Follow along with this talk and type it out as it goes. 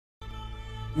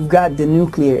You've got the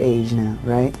nuclear age now,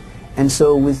 right? And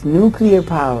so with nuclear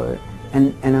power,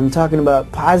 and I'm talking about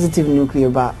positive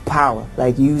nuclear power,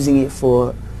 like using it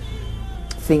for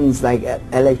things like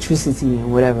electricity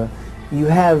and whatever, you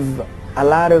have a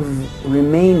lot of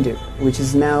remainder, which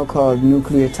is now called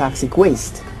nuclear toxic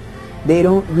waste. They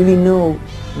don't really know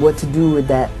what to do with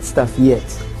that stuff yet.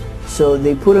 So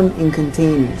they put them in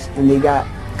containers, and they got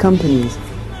companies,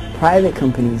 private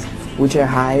companies, which are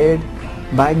hired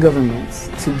by governments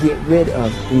to get rid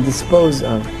of and dispose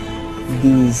of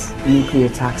these nuclear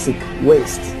toxic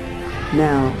wastes.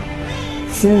 Now,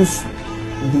 since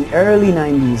the early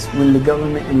 90s, when the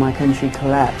government in my country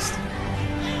collapsed,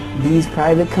 these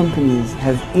private companies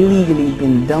have illegally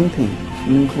been dumping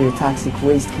nuclear toxic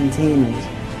waste containers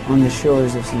on the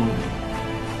shores of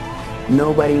Somalia.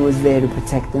 Nobody was there to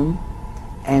protect them,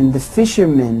 and the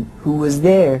fishermen who was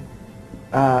there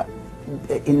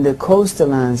in the coastal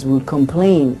lands would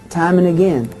complain time and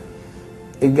again.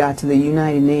 It got to the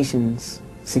United Nations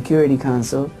Security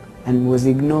Council and was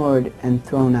ignored and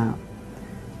thrown out.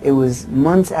 It was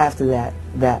months after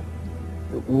that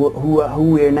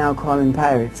who we are now calling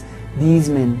pirates, these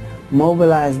men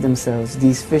mobilized themselves,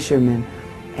 these fishermen,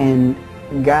 and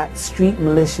got street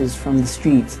militias from the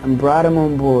streets and brought them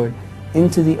on board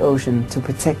into the ocean to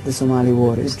protect the Somali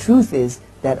waters. The truth is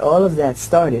that all of that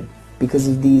started because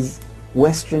of these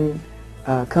Western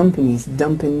companies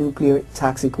dumping nuclear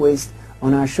toxic waste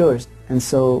on our shores. And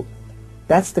so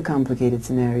that's the complicated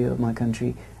scenario of my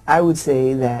country. I would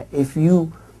say that if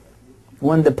you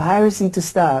want the piracy to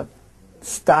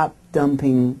stop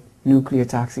dumping nuclear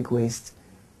toxic waste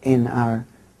in our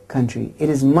country. It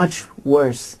is much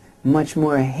worse, much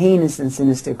more heinous and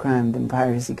sinister crime than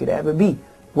piracy could ever be.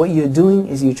 What you're doing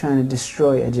is you're trying to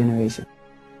destroy a generation.